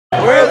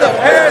We're the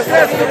Paris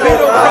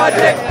Escovedo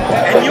Project,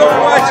 and you're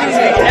watching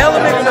the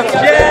Elements of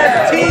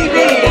Jazz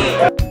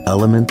TV.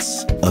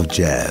 Elements of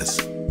Jazz,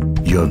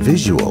 your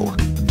visual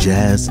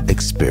jazz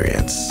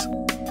experience.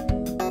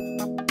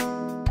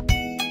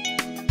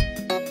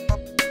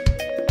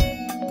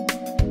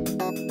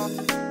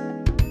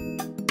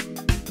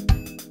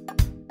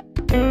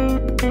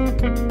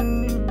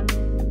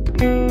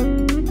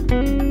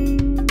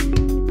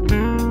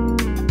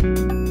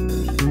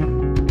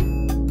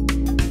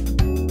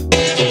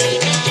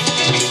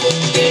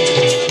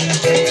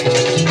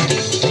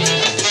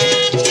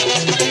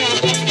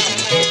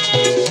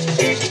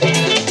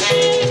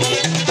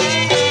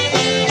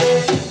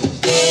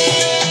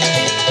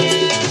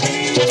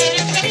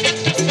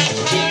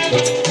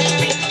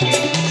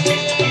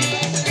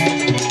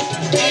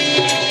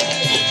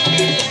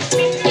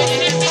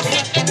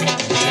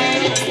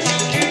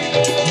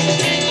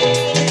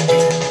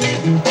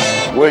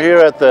 We're here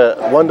at the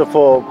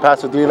wonderful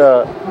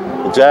Pasadena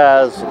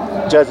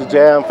Jazzy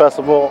Jam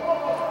Festival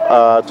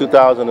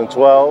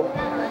 2012,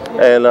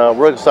 and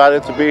we're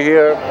excited to be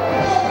here.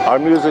 Our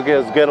music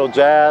is ghetto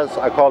jazz.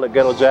 I call it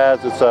ghetto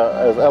jazz. It's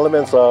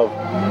elements of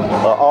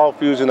all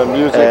fusion of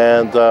music,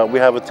 and we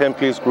have a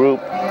 10-piece group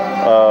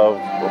of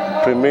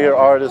premier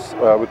artists,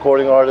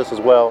 recording artists as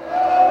well,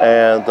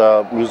 and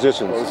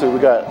musicians. So we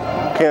got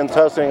Ken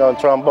Tussing on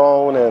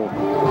trombone and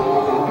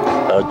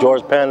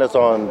George Pandis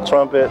on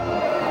trumpet.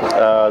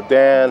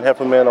 Dan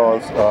Hefferman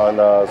on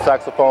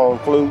saxophone,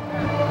 flute,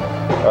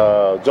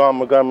 John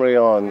Montgomery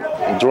on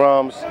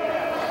drums,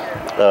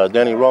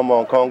 Danny Romo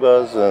on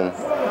congas, and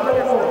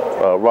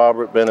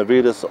Robert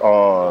Benavides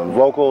on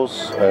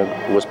vocals.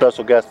 And with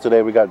special guests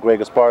today, we got Greg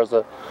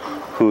Esparza,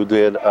 who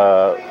did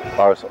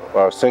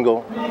our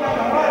single,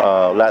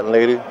 Latin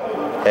Lady,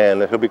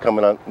 and he'll be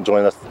coming on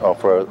join us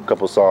for a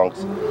couple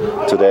songs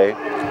today.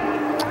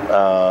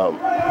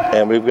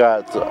 And we've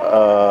got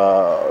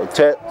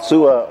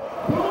Tetsuya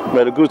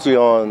Medaguchi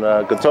on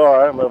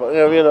guitar,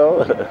 you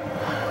know,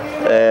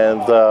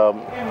 and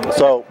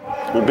so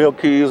Bill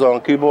Keys on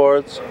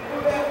keyboards,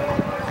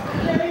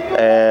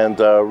 and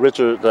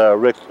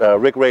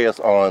Rick Reyes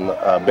on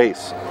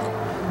bass,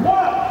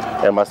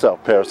 and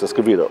myself, Paris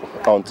Escovedo,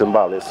 on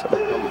timbales.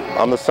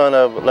 I'm the son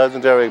of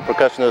legendary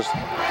percussionist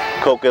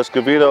Coke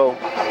Escovedo,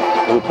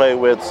 who played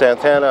with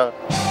Santana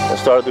and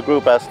started the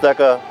group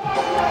Azteca,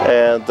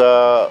 and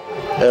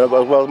as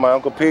well as my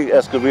Uncle Pete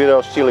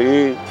Escovedo, Sheila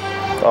E.,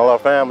 all our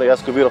family,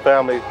 Escovedo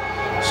family.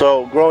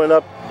 So growing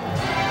up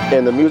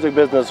in the music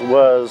business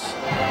was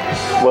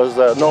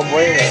a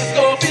no-brainer.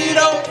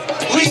 Escovedo,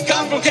 we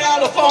come from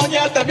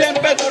California, también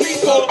Puerto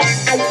Rico.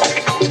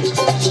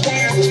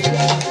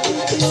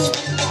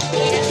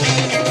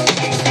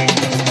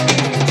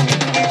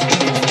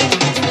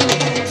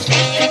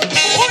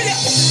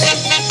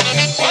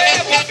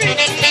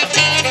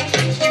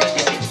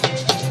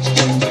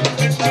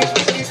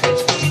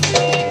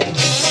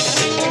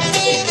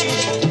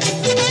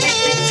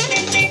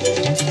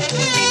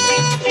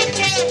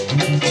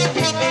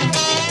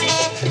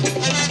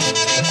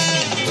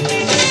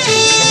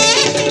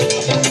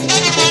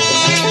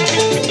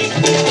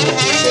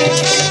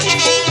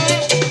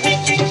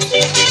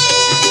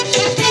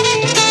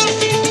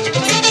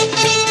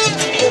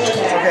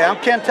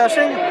 Ken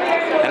Tussing.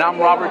 And I'm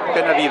Robert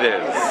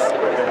Benavides.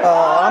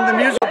 I'm the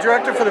music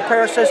director for the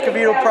Paris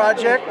Escovedo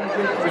Project.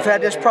 We've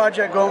had this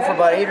project going for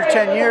about 8 or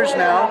 10 years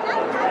now,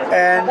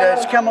 and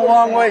it's come a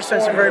long way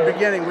since the very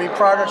beginning. We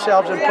pride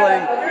ourselves in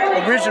playing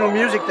original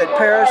music that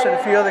Paris and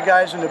a few other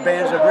guys in the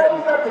bands have written,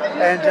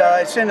 and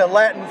it's in the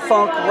Latin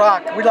funk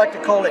rock. We like to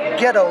call it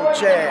ghetto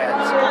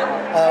jazz.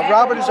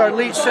 Robert is our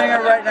lead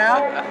singer right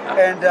now,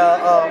 and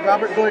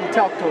Robert, go ahead and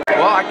talk to us.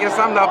 Well, I guess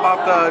I'm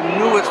about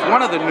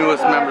one of the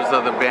newest members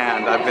of the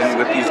band. I've been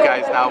with these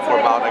guys now for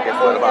about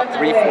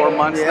 3-4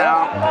 months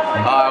now.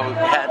 We've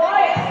had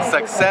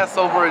success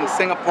over in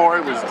Singapore.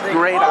 It was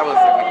great. It was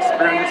an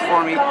experience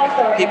for me.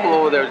 People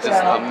over there are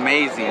just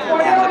amazing,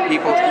 and the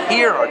people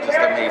here are just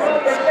amazing.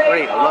 It's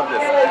great. I love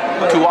this.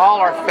 To all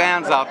our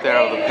fans out there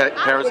of the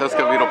Paris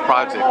Escovedo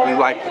Project,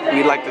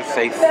 we'd like to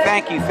say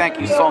thank you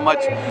so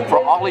much for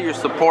all of your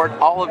support,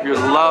 all of your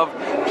love.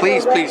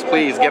 Please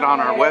get on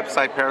our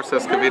website,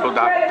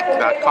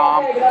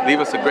 parisescovedo.com. Leave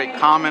us a great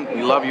comment.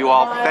 We love you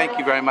all. Thank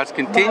you very much.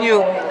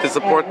 Continue to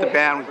support the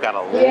band. We've got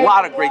a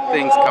lot of great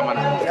things coming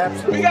up.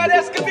 We got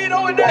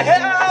Escovedo in the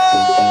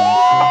house!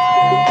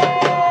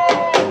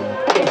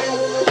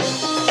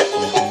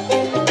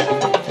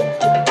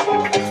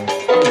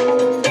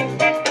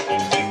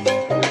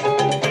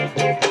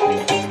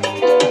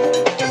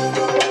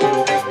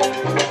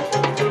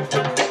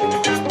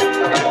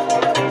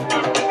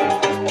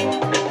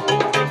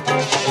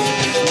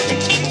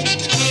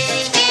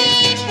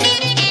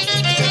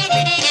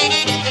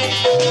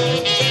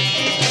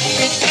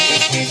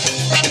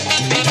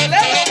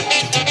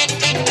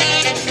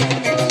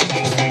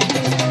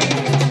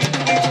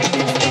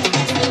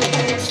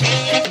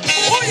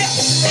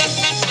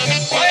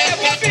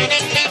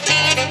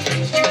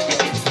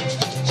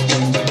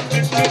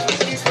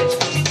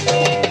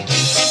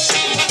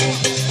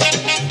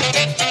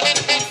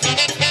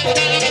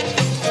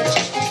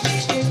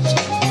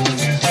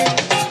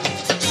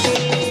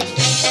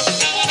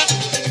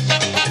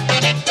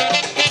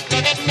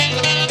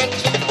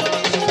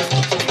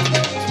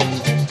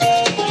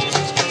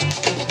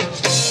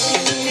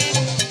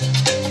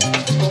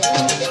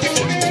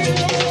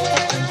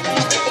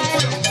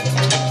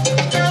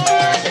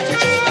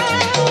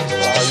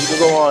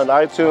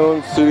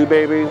 iTunes, CD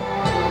Baby,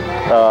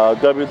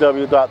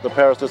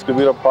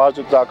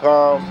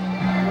 www.theparisescovitoproject.com,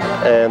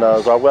 and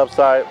is our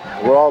website.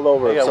 We're all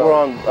over. Yeah, we're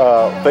on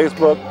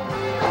Facebook,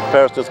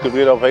 Paris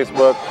Escovedo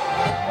Facebook.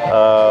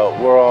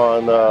 We're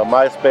on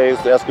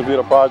MySpace, the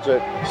Escovedo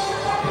Project,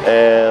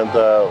 and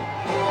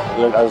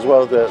as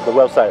well as the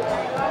website.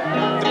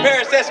 The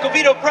Paris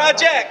Escovedo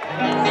Project.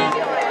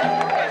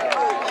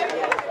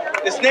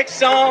 This next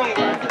song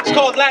is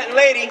called Latin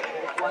Lady.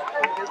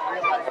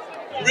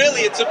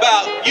 Really, it's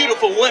about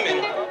beautiful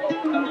women.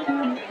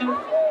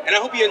 And I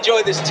hope you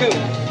enjoy this tune.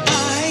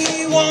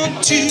 I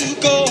want to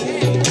go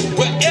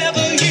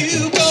wherever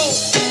you go.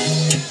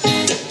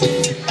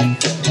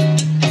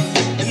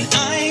 And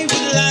I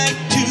would like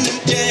to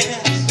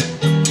dance.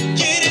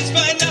 Get it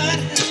by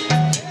night.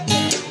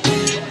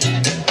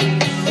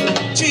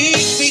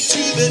 Take me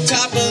to the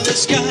top of the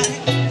sky.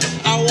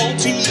 I want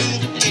to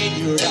look in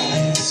your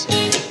eyes.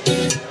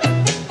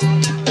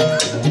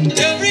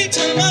 Every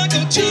time I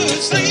go to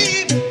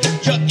sleep,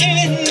 you're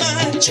in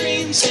my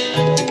dreams.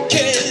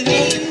 Que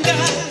linda,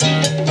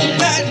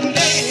 Latin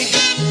lady.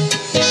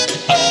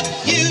 Oh,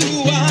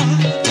 you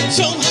are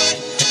so hot.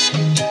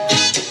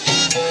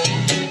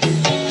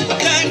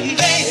 Latin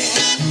lady,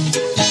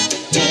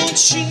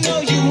 don't you know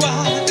you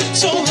are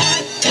so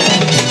hot?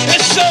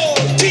 Eso,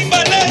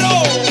 timbalero.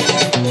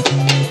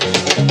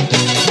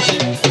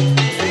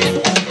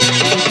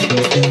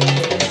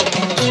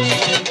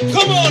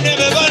 Come on,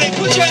 everybody,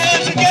 put your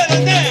hands together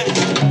now.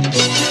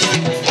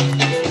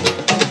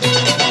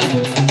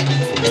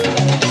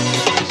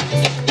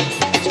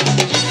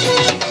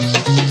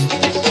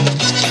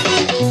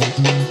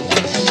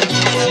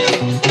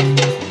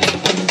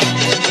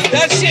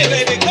 That's it,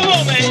 baby. Come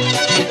on, man.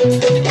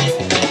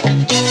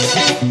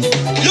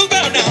 Look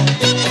out now.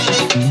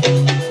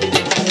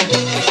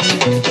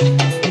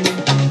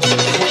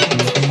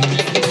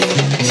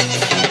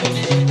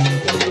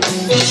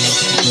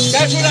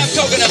 That's what I'm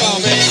talking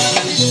about, man.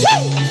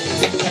 Woo!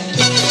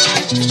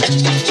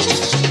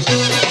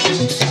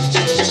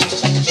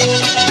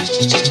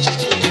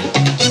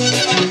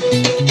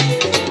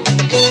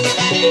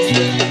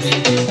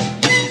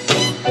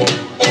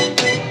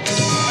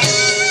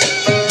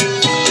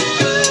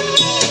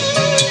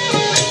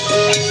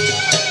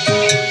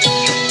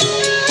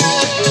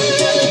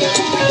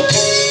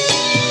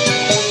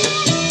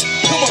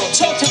 Come on,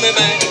 talk to me,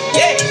 man.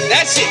 Yeah,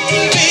 that's it.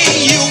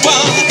 Baby, you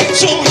are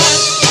so hot.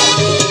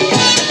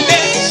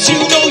 Yes, you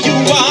know you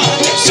are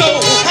so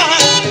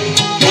hot.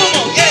 Come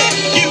on,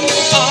 yeah, you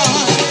are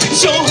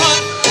so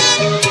hot.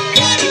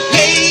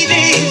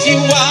 Ladies, you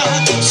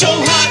are so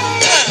hot.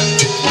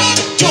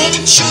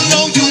 Don't you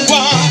know you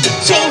are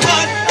so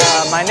hot?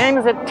 My name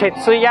is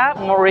Tetsuya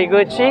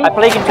Moriguchi. I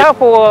play guitar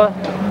for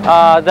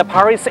the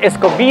Paris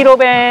Escovedo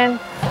band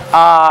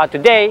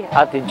today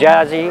at the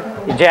Jazzy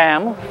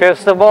Jam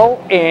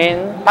Festival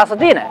in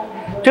Pasadena,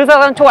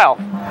 2012.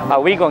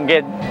 We're gonna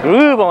get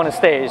groove on the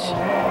stage.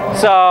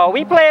 So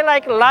we play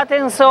like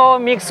Latin soul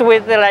mixed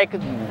with like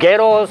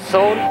ghetto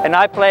soul, and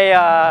I play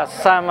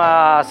some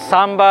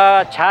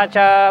samba,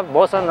 cha-cha,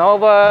 bossa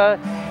nova,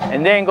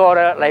 and then go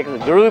to like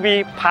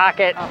groovy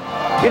pocket.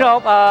 You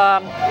know,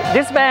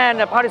 this band,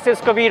 Paris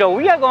Escovedo,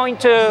 we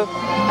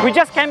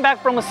just came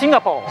back from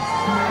Singapore.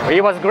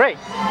 It was great,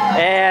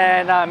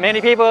 and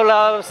many people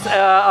love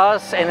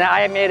us, and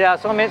I made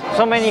so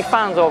many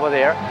fans over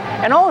there.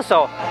 And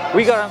also,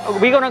 we're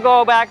gonna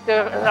go back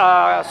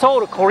to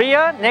Seoul,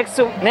 Korea next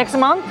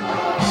month,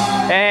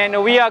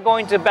 and we are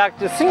going back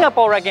to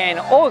Singapore again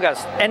in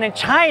August, and in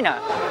China.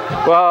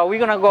 Well, we're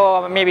gonna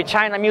go maybe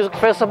China Music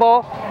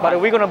Festival, but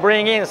we're gonna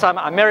bring in some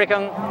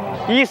American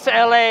East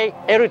LA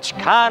El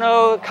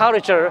Chicano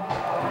culture,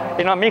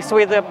 you know, mixed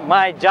with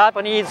my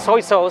Japanese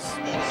soy sauce.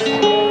 So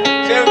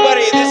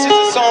everybody, this is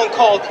a song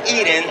called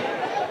Eden,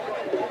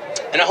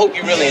 and I hope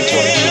you really enjoy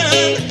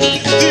it.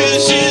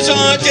 This is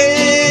our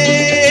day.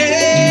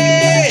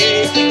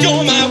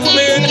 You're my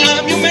woman,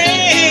 I'm your man.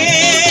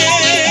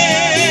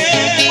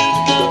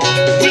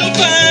 We'll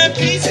find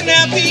peace and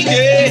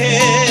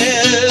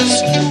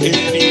happiness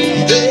in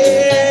Eden.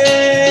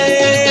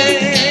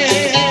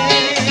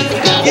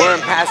 We're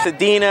in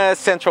Pasadena,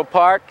 Central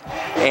Park,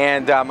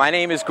 and my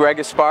name is Greg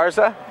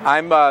Esparza.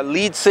 I'm a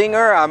lead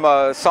singer, I'm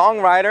a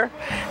songwriter,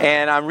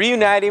 and I'm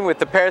reuniting with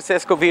the Paris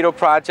Escovedo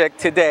Project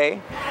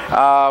today.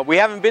 We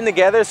haven't been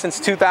together since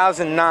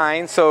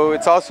 2009, so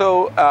it's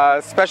also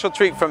a special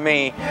treat for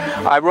me.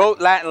 I wrote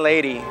Latin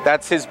Lady,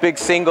 that's his big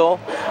single.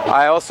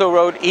 I also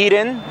wrote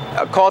Eden,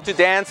 A Call to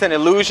Dance and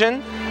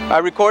Illusion. I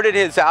recorded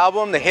his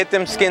album, the Hit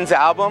Them Skins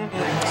album.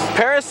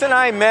 Paris and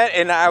I met,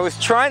 and I was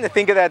trying to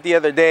think of that the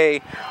other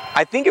day.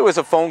 I think it was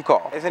a phone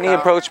call, and he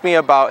approached me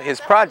about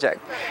his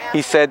project.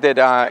 He said that,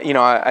 you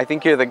know, I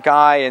think you're the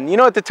guy, and you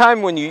know, at the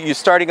time when you're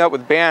starting out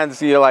with bands,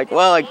 you're like,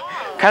 well, I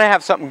kind of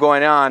have something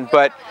going on,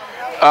 but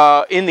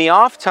in the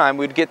off time,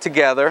 we'd get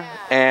together,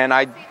 and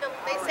I'd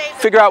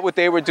figure out what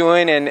they were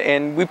doing,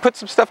 and we put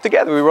some stuff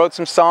together. We wrote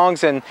some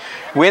songs, and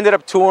we ended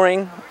up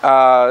touring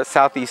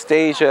Southeast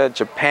Asia,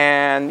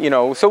 Japan, you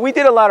know, so we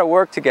did a lot of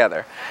work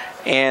together.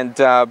 And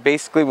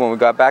basically when we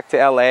got back to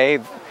LA,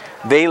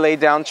 they laid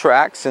down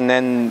tracks, and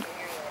then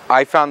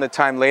I found the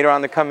time later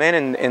on to come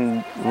in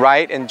and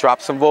write and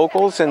drop some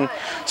vocals. And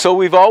so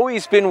we've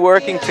always been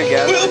working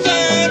together. We'll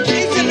find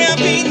peace in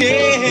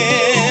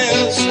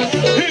happiness.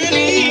 Who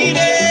need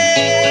it?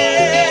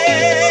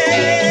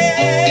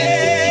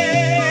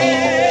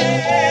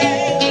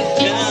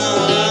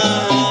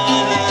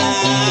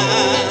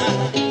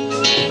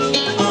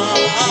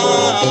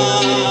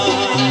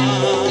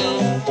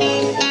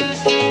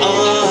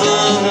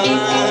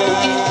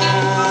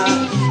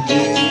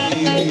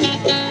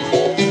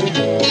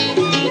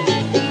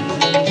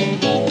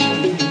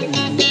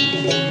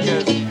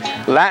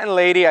 Latin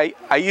Lady,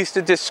 I used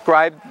to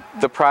describe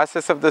the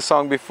process of the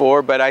song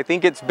before, but I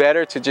think it's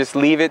better to just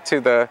leave it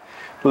to the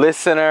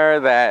listener,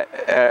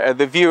 that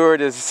the viewer,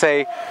 to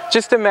say,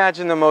 just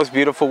imagine the most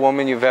beautiful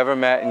woman you've ever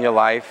met in your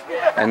life.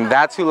 And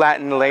that's who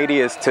Latin Lady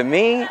is to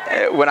me.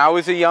 When I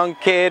was a young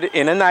kid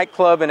in a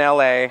nightclub in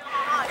LA,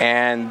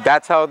 and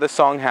that's how the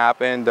song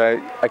happened.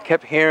 I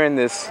kept hearing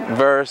this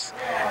verse,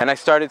 and I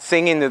started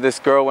singing to this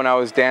girl when I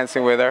was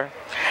dancing with her.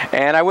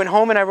 And I went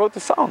home and I wrote the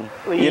song.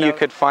 You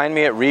could find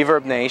me at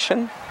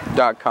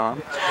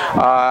reverbnation.com.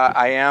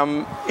 I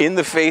am in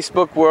the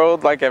Facebook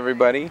world like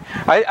everybody.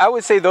 I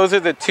would say those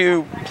are the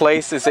two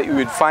places that you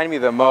would find me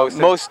the most.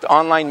 Most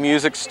online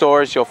music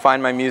stores, you'll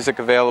find my music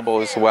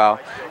available as well.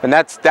 And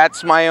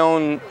that's my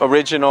own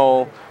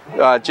original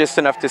Just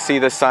Enough to See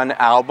the Sun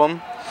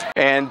album.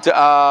 And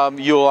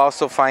you'll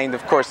also find,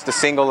 of course, the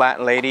single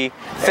Latin Lady.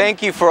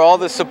 Thank you for all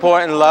the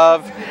support and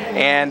love.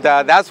 And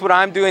that's what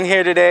I'm doing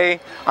here today.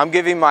 I'm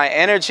giving my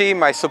energy,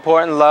 my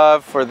support and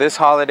love for this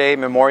holiday,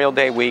 Memorial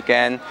Day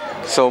weekend.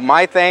 So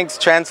my thanks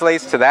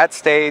translates to that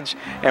stage,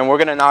 and we're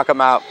going to knock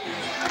them out.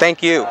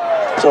 Thank you.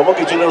 So I'm going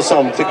to get you a little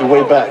something, take you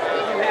way back.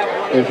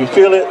 And if you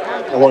feel it,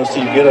 I want to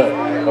see you get up.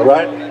 All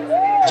right?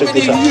 Check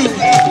this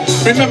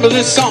out. Remember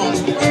this song.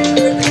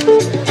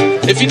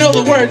 If you know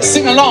the words,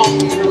 sing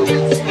along.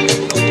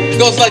 It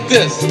goes like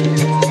this.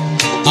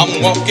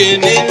 I'm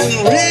walking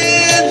in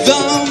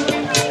rhythm,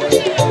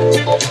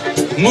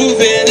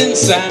 moving in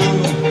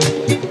sound,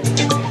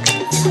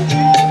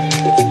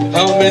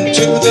 humming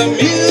to the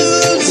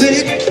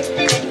music,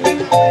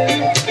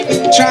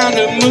 trying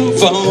to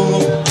move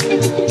on.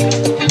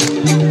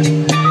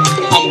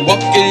 I'm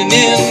walking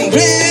in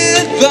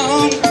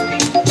rhythm,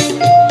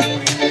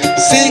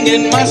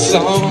 singing my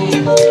song,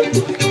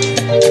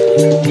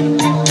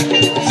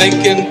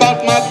 thinking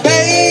about my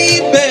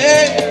baby,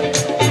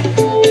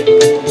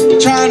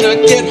 trying to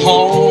get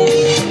home.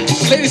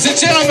 Ladies and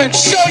gentlemen,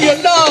 show your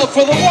love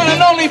for the one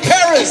and only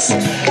Paris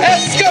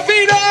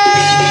Escovedo!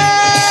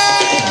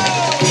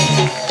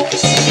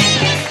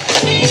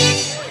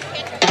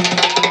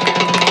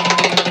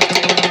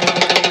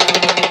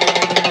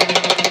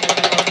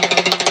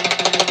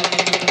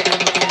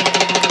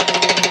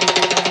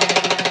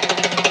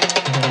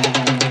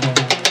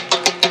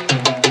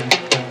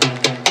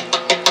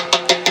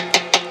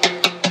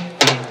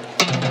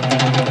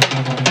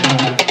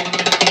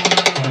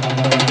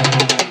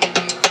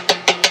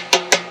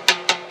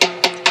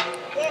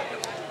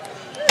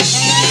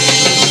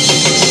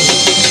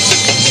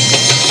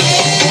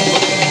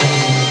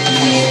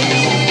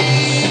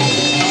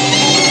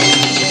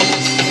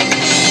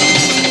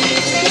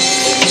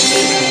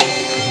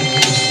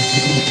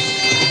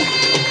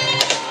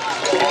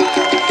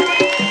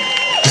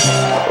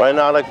 Right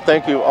now, I'd like to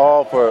thank you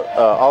all for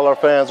all our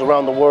fans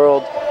around the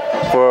world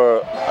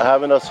for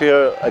having us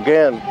here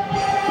again.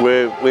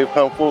 We've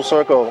come full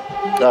circle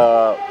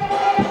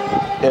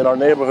in our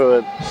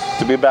neighborhood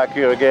to be back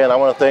here again. I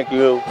want to thank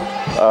you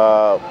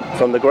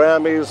from the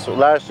Grammys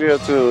last year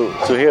to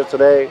here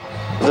today.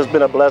 It's just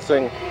been a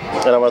blessing,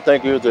 and I want to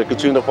thank you to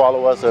continue to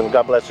follow us, and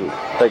God bless you.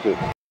 Thank you.